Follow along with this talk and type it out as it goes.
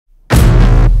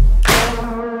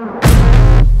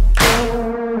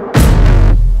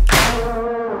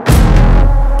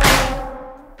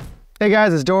Hey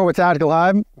guys, it's Dorr with Tactical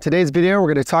Hyve. Today's video,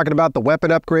 we're going to be talking about the weapon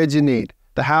upgrades you need,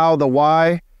 the how, the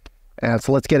why, and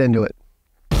so let's get into it.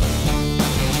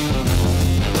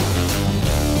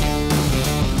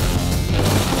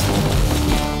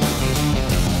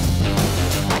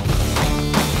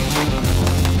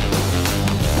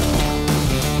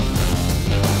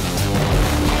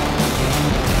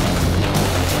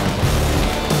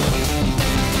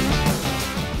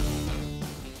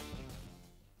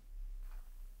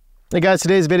 Hey guys,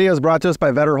 today's video is brought to us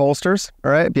by Vetter Holsters.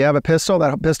 All right, if you have a pistol,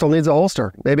 that pistol needs a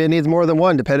holster. Maybe it needs more than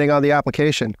one, depending on the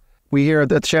application. We here at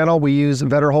the channel, we use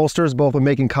Vetter Holsters both when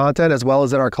making content as well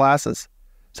as in our classes.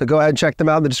 So go ahead and check them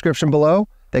out in the description below.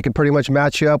 They can pretty much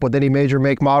match you up with any major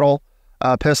make model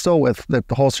pistol with the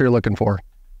holster you're looking for.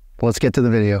 Let's get to the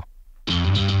video.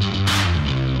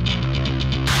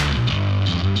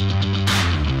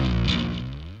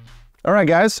 All right,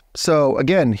 guys. So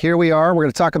again, here we are. We're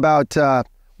going to talk about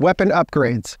weapon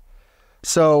upgrades.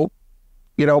 So,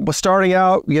 starting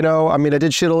out, I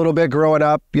did shoot a little bit growing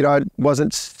up. My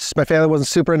family wasn't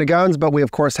super into guns, but we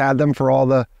of course had them for all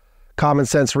the common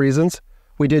sense reasons.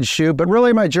 We did shoot, but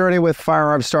really my journey with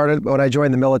firearms started when I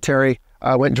joined the military.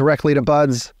 I went directly to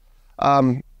buds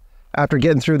after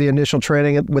getting through the initial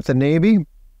training with the Navy.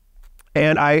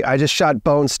 And I just shot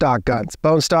bone stock guns,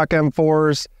 bone stock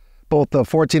M4s, both the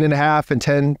 14.5 and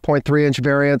 10.3 inch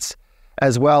variants,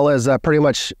 as well as pretty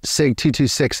much SIG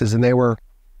 226s, and they were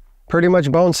pretty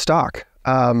much bone stock.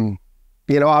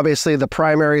 Obviously the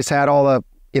primaries had all the,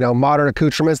 modern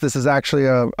accoutrements. This is actually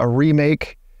a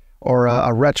remake or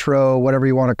a retro, whatever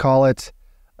you want to call it,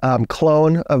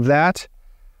 clone of that.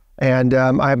 And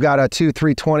I've got two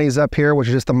 320s up here, which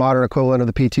is just the modern equivalent of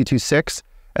the P226,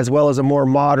 as well as a more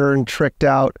modern, tricked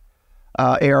out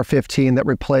AR-15 that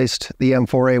replaced the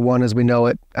M4A1 as we know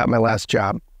it at my last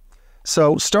job.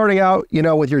 So starting out,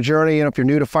 with your journey, if you're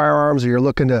new to firearms or you're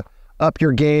looking to up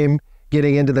your game,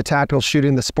 getting into the tactical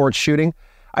shooting, the sports shooting,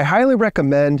 I highly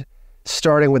recommend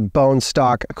starting with bone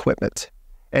stock equipment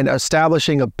and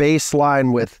establishing a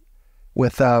baseline with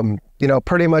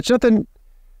pretty much nothing,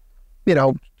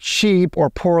 cheap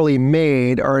or poorly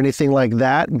made or anything like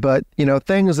that, but,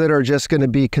 things that are just going to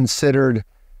be considered,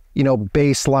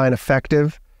 baseline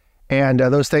effective. And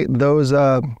those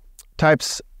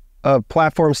types of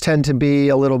platforms tend to be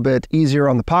a little bit easier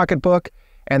on the pocketbook,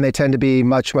 and they tend to be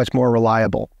much, much more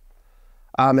reliable.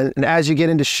 And as you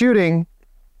get into shooting,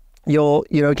 you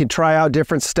can try out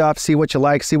different stuff, see what you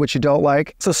like, see what you don't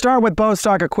like. So start with bone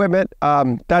stock equipment.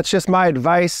 That's just my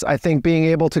advice. I think being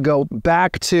able to go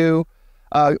back to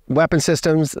weapon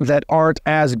systems that aren't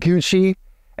as Gucci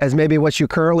as maybe what you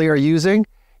currently are using.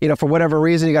 For whatever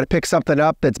reason, you got to pick something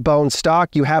up that's bone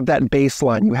stock. You have that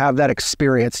baseline, you have that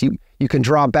experience. You can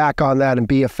draw back on that and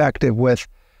be effective with,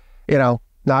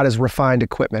 not as refined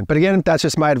equipment. But again, that's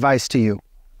just my advice to you.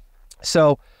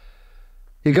 So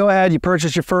you go ahead, you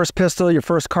purchase your first pistol, your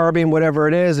first carbine, whatever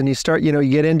it is, and you start, you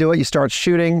get into it, you start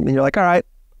shooting, and you're like, all right,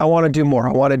 I want to do more.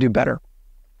 I want to do better.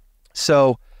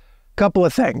 So a couple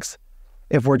of things.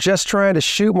 If we're just trying to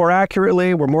shoot more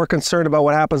accurately, we're more concerned about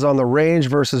what happens on the range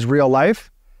versus real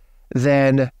life,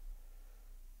 then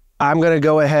I'm going to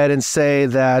go ahead and say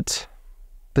that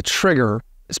the trigger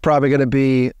is probably going to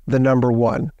be the number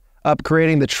one.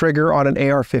 Upgrading the trigger on an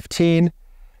AR-15.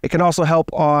 It can also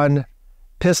help on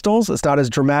pistols. It's not as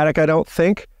dramatic, I don't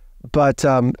think, but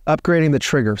upgrading the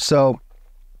trigger. So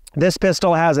this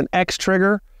pistol has an X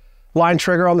trigger, line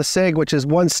trigger on the SIG, which is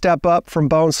one step up from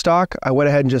bone stock. I went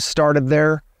ahead and just started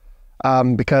there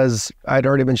because I'd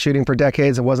already been shooting for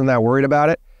decades and wasn't that worried about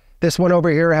it. This one over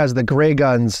here has the Gray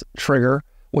Guns trigger,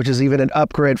 which is even an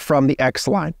upgrade from the X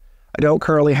line. I don't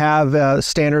currently have a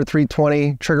standard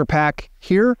 320 trigger pack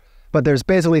here, but there's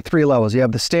basically three levels. You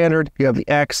have the standard, you have the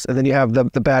X, and then you have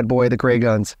the bad boy, the Gray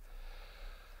Guns.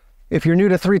 If you're new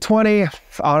to 320,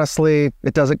 honestly,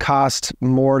 it doesn't cost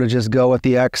more to just go with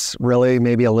the X, really,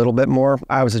 maybe a little bit more.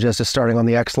 I would suggest just starting on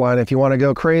the X line. If you want to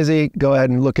go crazy, go ahead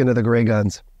and look into the Gray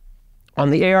Guns. On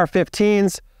the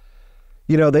AR-15s,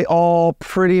 they all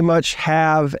pretty much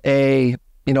have a,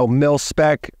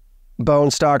 mil-spec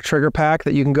bone stock trigger pack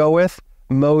that you can go with.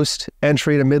 Most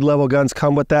entry to mid-level guns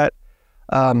come with that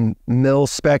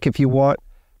mil-spec, if you want,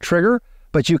 trigger,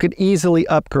 but you could easily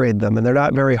upgrade them, and they're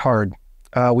not very hard.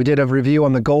 We did a review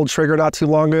on the gold trigger not too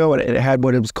long ago, and it had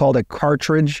what it was called a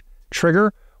cartridge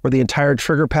trigger, where the entire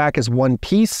trigger pack is one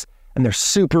piece, and they're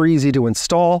super easy to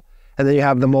install. And then you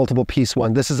have the multiple piece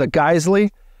one. This is a Geisley.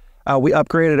 We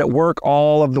upgraded at work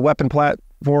all of the weapon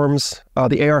platforms,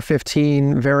 the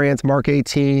AR-15 variants, Mark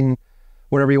 18,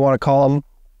 whatever you want to call them,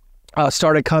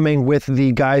 started coming with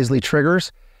the Geisley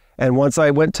triggers. And once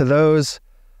I went to those,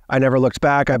 I never looked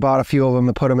back. I bought a few of them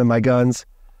and put them in my guns.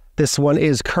 This one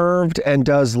is curved and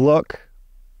does look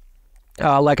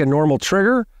like a normal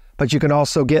trigger, but you can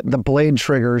also get the blade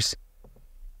triggers,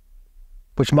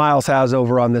 which Miles has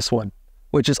over on this one,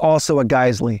 which is also a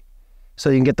Geisley. So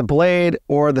you can get the blade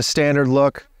or the standard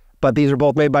look, but these are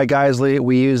both made by Geisley.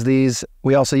 We use these.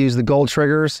 We also use the gold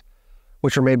triggers,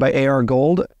 which are made by AR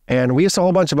Gold, and we use a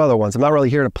whole bunch of other ones. I'm not really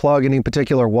here to plug any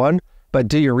particular one, but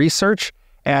do your research.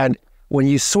 And when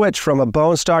you switch from a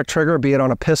bone stock trigger, be it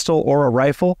on a pistol or a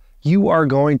rifle, you are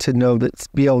going to know that,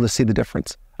 be able to see the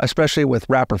difference, especially with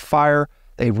rapid fire.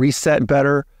 They reset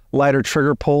better, lighter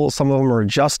trigger pull. Some of them are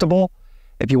adjustable.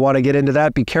 If you want to get into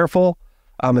that, be careful.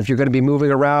 If you're going to be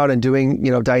moving around and doing,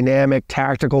 dynamic,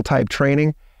 tactical type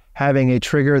training, having a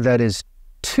trigger that is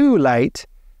too light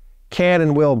can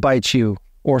and will bite you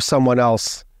or someone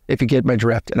else, if you get my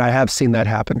drift. And I have seen that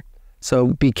happen. So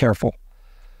be careful.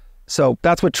 So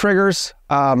that's what triggers.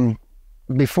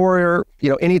 Before,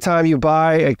 anytime you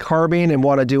buy a carbine and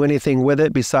want to do anything with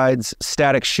it besides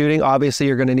static shooting, obviously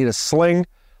you're going to need a sling.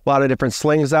 A lot of different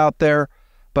slings out there,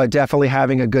 but definitely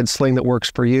having a good sling that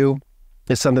works for you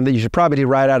is something that you should probably do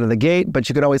right out of the gate, but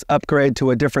you can always upgrade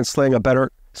to a different sling, a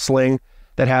better sling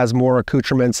that has more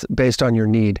accoutrements based on your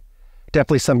need.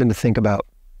 Definitely something to think about.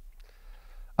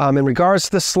 In regards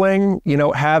to the sling,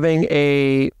 having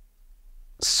a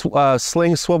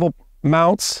sling swivel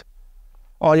mounts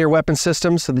on your weapon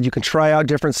system so that you can try out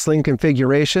different sling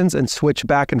configurations and switch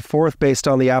back and forth based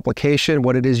on the application,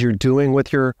 what it is you're doing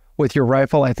with your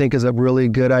rifle, I think is a really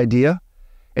good idea.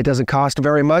 It doesn't cost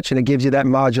very much, and it gives you that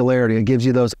modularity. It gives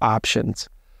you those options.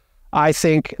 I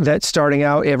think that starting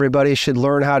out, everybody should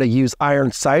learn how to use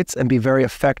iron sights and be very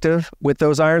effective with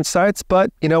those iron sights.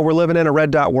 But, we're living in a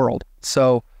red dot world.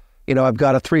 So, I've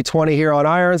got a 320 here on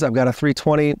irons. I've got a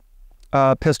 320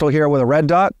 pistol here with a red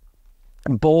dot.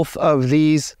 Both of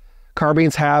these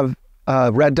carbines have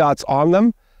red dots on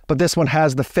them, but this one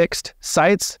has the fixed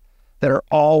sights that are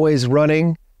always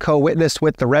running co-witnessed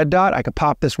with the red dot. I could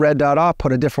pop this red dot off,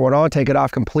 put a different one on, take it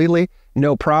off completely,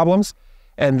 no problems.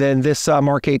 And then this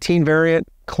Mark 18 variant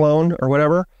clone or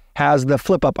whatever has the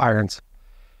flip-up irons.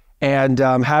 And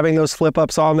having those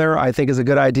flip-ups on there, I think is a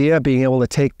good idea. Being able to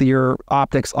take your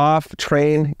optics off,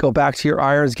 train, go back to your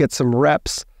irons, get some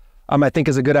reps, I think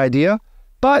is a good idea.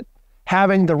 But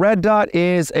having the red dot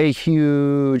is a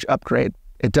huge upgrade.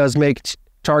 It does make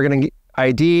target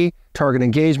ID, target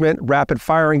engagement, rapid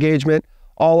fire engagement,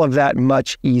 all of that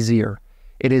much easier.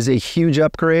 It is a huge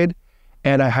upgrade,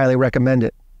 and I highly recommend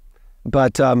it.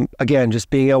 But again, just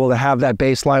being able to have that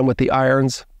baseline with the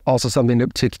irons, also something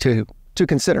to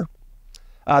consider.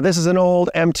 This is an old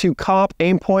M2 comp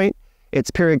aim point. It's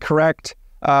period correct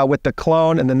with the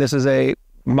clone, and then this is a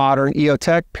modern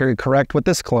EOTech period correct with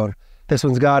this clone. This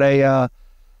one's got a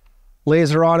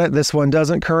laser on it. This one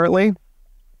doesn't currently.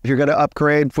 If you're going to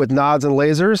upgrade with nods and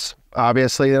lasers,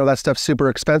 obviously, that stuff's super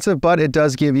expensive, but it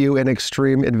does give you an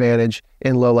extreme advantage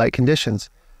in low light conditions.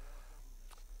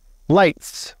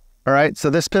 Lights. All right, so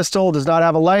this pistol does not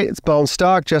have a light. It's bone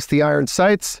stock, just the iron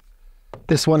sights.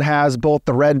 This one has both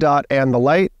the red dot and the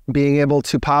light, being able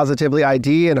to positively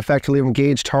ID and effectively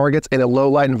engage targets in a low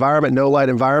light environment, no light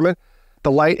environment.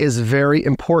 The light is very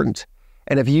important.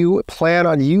 And if you plan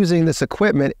on using this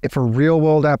equipment for real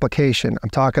world application, I'm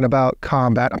talking about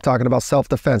combat, I'm talking about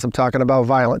self-defense, I'm talking about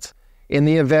violence. In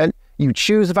the event you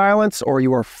choose violence or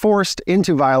you are forced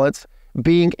into violence,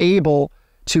 being able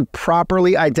to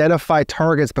properly identify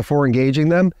targets before engaging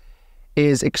them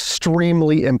is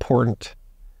extremely important.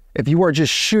 If you are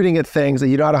just shooting at things that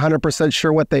you're not 100%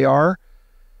 sure what they are,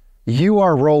 you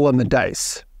are rolling the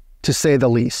dice, to say the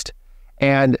least.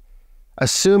 And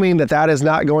assuming that that is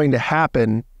not going to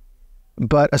happen,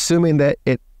 but assuming that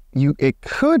it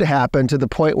could happen to the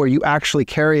point where you actually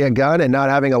carry a gun and not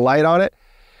having a light on it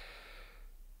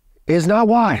is not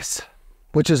wise.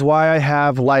 Which is why I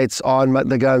have lights on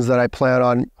the guns that I plan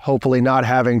on hopefully not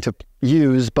having to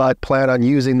use, but plan on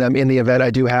using them in the event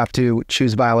I do have to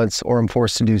choose violence or I'm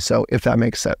forced to do so, if that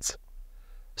makes sense.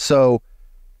 So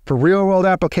for real world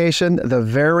application, the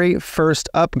very first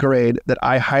upgrade that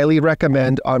I highly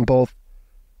recommend on both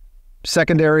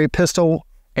secondary pistol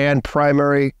and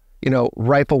primary,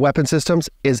 rifle weapon systems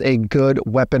is a good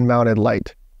weapon mounted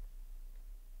light.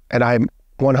 And I'm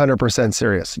 100%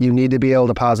 serious. You need to be able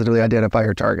to positively identify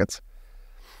your targets.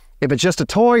 If it's just a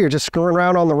toy, you're just screwing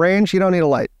around on the range, you don't need a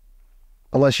light.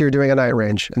 Unless you're doing a night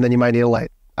range, and then you might need a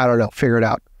light. I don't know, figure it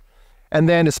out. And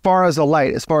then as far as a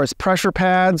light, as far as pressure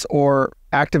pads or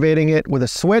activating it with a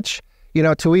switch,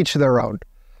 to each their own.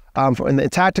 In the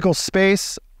tactical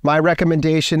space, my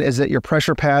recommendation is that your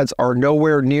pressure pads are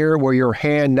nowhere near where your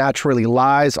hand naturally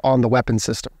lies on the weapon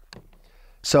system.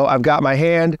 So I've got my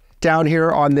hand down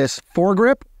here on this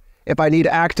foregrip. If I need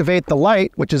to activate the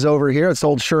light, which is over here, it's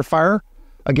old Surefire.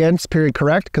 Again, it's period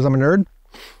correct because I'm a nerd.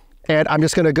 And I'm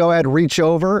just gonna go ahead, reach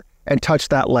over and touch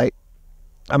that light.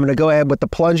 I'm gonna go ahead with the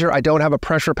plunger. I don't have a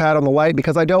pressure pad on the light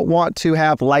because I don't want to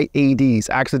have light ADs,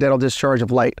 accidental discharge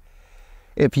of light.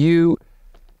 If you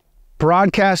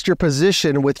broadcast your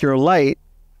position with your light,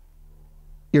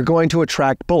 you're going to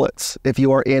attract bullets if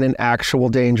you are in an actual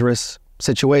dangerous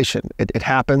situation. It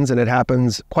happens, and it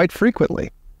happens quite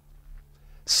frequently.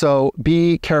 So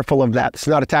be careful of that. It's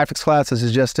not a tactics class. This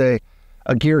is just a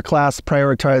gear class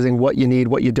prioritizing what you need,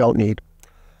 what you don't need.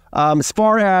 As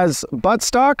far as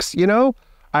buttstocks, you know,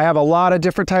 I have a lot of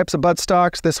different types of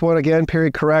buttstocks. This one, again,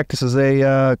 period correct. This is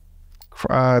a,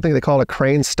 I think they call it a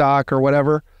crane stock or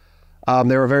whatever.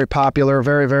 They were very popular,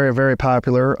 very, very, very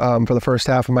popular for the first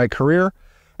half of my career.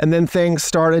 And then things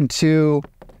started to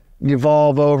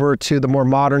evolve over to the more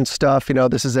modern stuff. You know,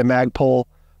 this is a Magpul,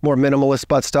 more minimalist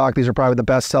buttstock. These are probably the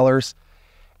best sellers.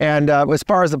 And as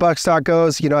far as the buttstock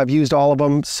goes, you know, I've used all of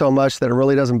them so much that it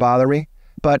really doesn't bother me.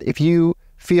 But if you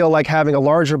feel like having a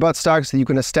larger buttstock so you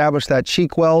can establish that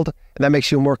cheek weld and that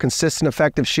makes you a more consistent,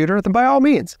 effective shooter, then by all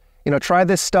means, you know, try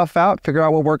this stuff out, figure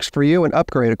out what works for you, and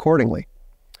upgrade accordingly.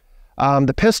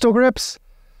 The pistol grips,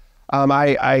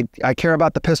 I care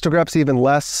about the pistol grips even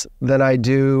less than I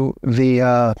do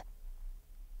the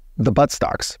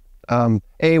buttstocks.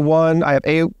 A1, I have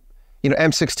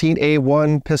M16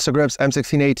 A1 pistol grips,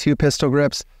 M16 A2 pistol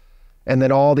grips, and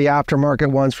then all the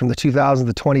aftermarket ones from the 2000s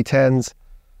to 2010s.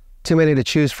 Too many to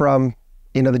choose from.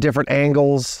 You know, the different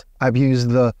angles. I've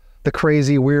used the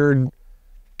crazy, weird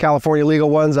California legal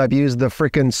ones. I've used the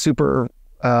freaking super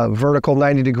vertical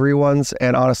 90-degree ones,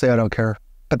 and honestly, I don't care.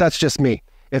 But that's just me.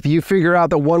 If you figure out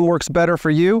that one works better for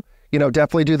you, you know,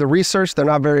 definitely do the research. They're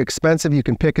not very expensive. You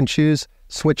can pick and choose,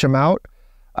 switch them out.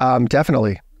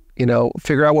 Definitely, you know,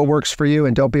 figure out what works for you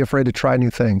and don't be afraid to try new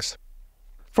things.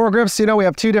 Foregrips, you know, we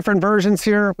have two different versions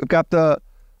here. We've got the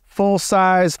full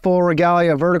size, full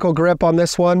regalia vertical grip on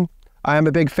this one. I am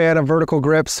a big fan of vertical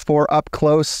grips for up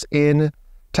close in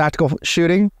tactical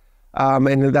shooting.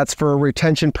 And that's for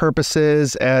retention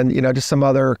purposes and, you know, just some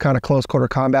other kind of close quarter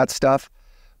combat stuff.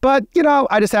 But, you know,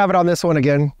 I just have it on this one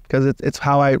again because it's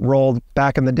how I rolled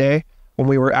back in the day when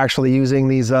we were actually using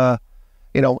these,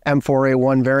 you know,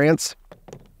 M4A1 variants.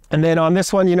 And then on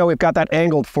this one, you know, we've got that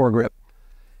angled foregrip.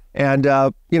 And,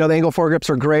 you know, the angled foregrips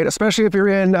are great, especially if you're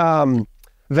in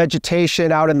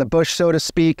vegetation out in the bush, so to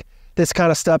speak. This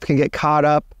kind of stuff can get caught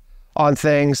up on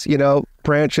things, you know,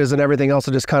 branches and everything else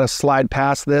will just kind of slide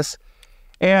past this.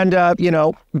 And, you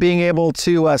know, being able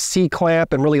to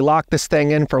C-clamp and really lock this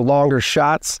thing in for longer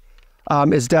shots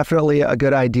is definitely a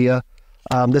good idea.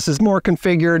 This is more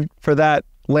configured for that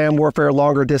land warfare,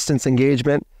 longer distance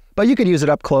engagement, but you could use it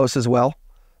up close as well.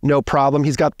 No problem.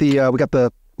 He's got the, we got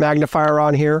the magnifier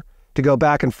on here to go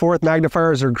back and forth.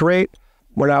 Magnifiers are great.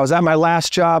 When I was at my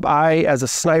last job, I, as a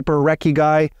sniper recce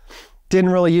guy,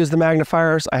 didn't really use the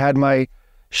magnifiers. I had my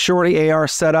shorty AR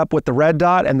set up with the red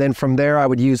dot, and then from there I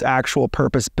would use actual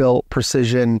purpose-built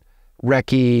precision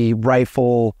recce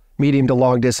rifle, medium to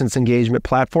long distance engagement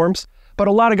platforms. But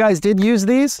a lot of guys did use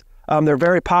these. They're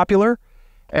very popular.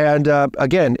 And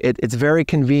again, it's very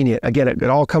convenient. Again, it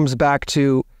all comes back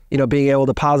to, you know, being able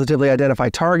to positively identify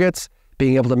targets,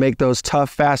 being able to make those tough,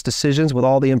 fast decisions with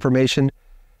all the information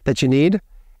that you need,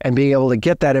 and being able to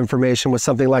get that information with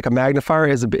something like a magnifier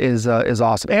is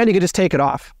awesome. And you can just take it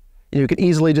off. You can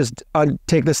easily just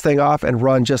take this thing off and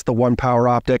run just the one power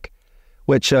optic,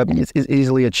 which is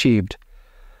easily achieved.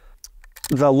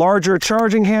 The larger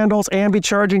charging handles, ambi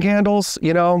charging handles,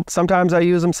 you know, sometimes I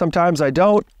use them, sometimes I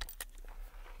don't.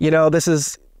 You know, this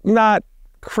is not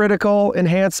critical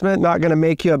enhancement, not going to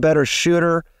make you a better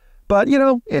shooter, but, you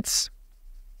know, it's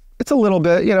a little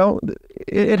bit, you know,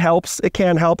 it helps. It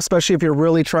can help, especially if you're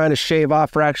really trying to shave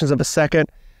off fractions of a second,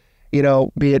 you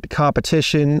know, be it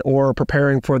competition or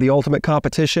preparing for the ultimate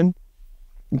competition.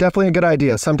 Definitely a good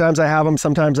idea. Sometimes I have them,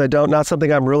 sometimes I don't. Not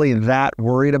something I'm really that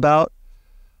worried about.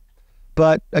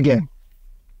 But again,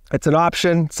 it's an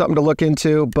option, something to look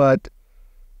into, but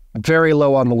very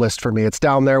low on the list for me. It's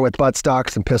down there with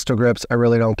buttstocks and pistol grips. I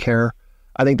really don't care.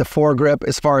 I think the foregrip,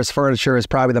 as far as furniture, is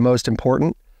probably the most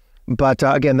important. But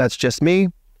again, that's just me.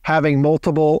 Having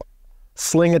multiple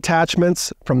sling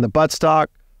attachments from the buttstock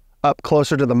up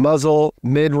closer to the muzzle,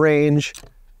 mid-range,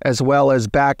 as well as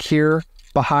back here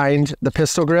behind the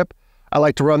pistol grip. I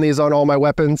like to run these on all my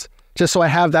weapons just so I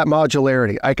have that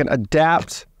modularity. I can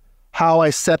adapt how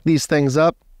I set these things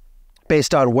up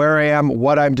based on where I am,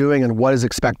 what I'm doing, and what is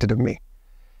expected of me.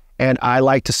 And I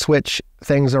like to switch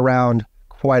things around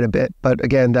quite a bit. But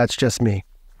again, that's just me.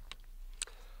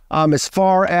 As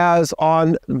far as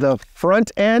on the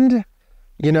front end,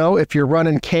 you know, if you're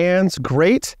running cans,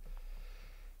 great.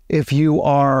 If you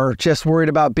are just worried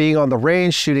about being on the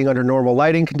range, shooting under normal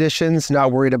lighting conditions,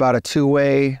 not worried about a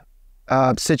two-way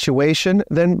situation,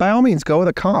 then by all means, go with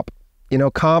a comp. You know,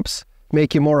 comps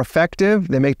make you more effective.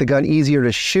 They make the gun easier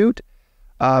to shoot.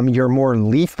 You're more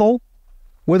lethal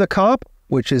with a comp,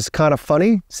 which is kind of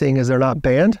funny, seeing as they're not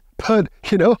banned. But,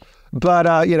 you know,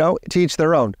 to each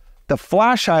their own. The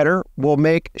flash hider will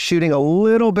make shooting a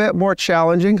little bit more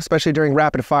challenging, especially during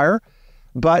rapid fire,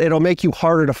 but it'll make you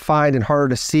harder to find and harder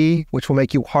to see, which will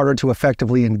make you harder to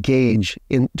effectively engage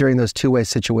during those two-way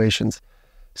situations.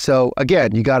 So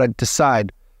again, you got to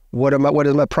decide, what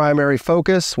is my primary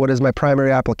focus? What is my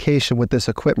primary application with this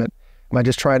equipment? Am I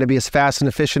just trying to be as fast and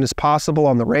efficient as possible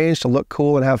on the range to look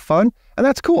cool and have fun? And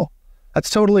that's cool. That's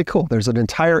totally cool. There's an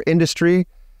entire industry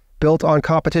built on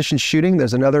competition shooting.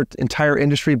 There's another entire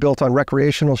industry built on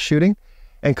recreational shooting,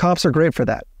 and comps are great for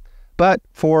that. But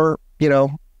for, you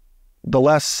know, the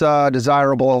less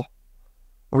desirable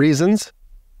reasons,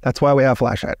 that's why we have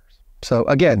flash hiders. So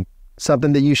again,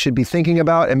 something that you should be thinking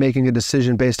about and making a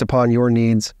decision based upon your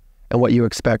needs and what you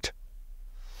expect.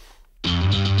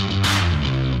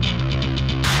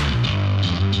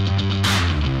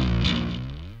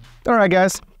 All right,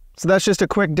 guys. So that's just a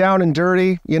quick down and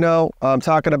dirty, you know,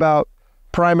 talking about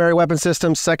primary weapon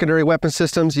systems, secondary weapon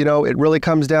systems. You know, it really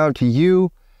comes down to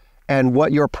you and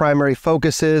what your primary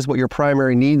focus is, what your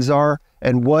primary needs are,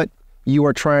 and what you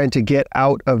are trying to get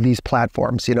out of these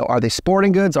platforms. You know, are they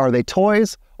sporting goods? Are they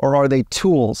toys? Or are they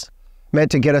tools meant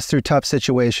to get us through tough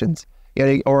situations? You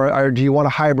know, or do you want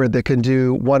a hybrid that can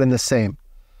do one and the same?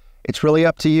 It's really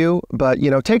up to you, but,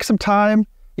 you know, take some time,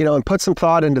 you know, and put some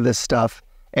thought into this stuff.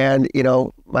 And, you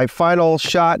know, my final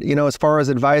shot, you know, as far as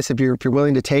advice, if you're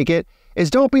willing to take it, is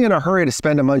don't be in a hurry to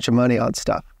spend a bunch of money on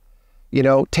stuff. You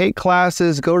know, take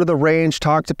classes, go to the range,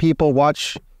 talk to people,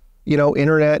 watch, you know,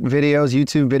 internet videos,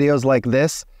 YouTube videos like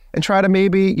this, and try to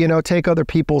maybe, you know, take other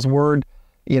people's word,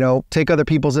 you know, take other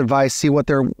people's advice, see what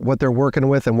they're working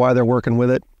with and why they're working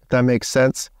with it, if that makes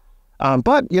sense.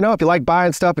 But, you know, if you like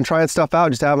buying stuff and trying stuff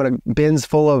out, just having a bins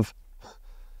full of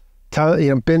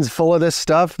this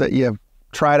stuff that you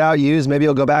tried out, used, maybe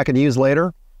you'll go back and use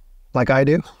later, like I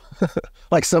do,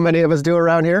 like so many of us do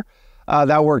around here.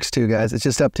 That works too, guys. It's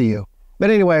just up to you. But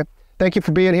anyway, thank you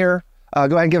for being here. Go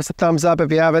ahead and give us a thumbs up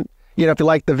if you haven't. You know, if you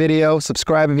like the video,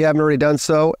 subscribe if you haven't already done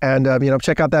so. And, you know,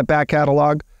 check out that back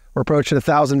catalog. We're approaching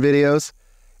 1,000 videos.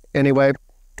 Anyway,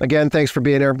 again, thanks for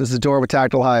being here. This is Dorr with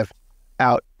Tactical Hyve.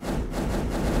 Out.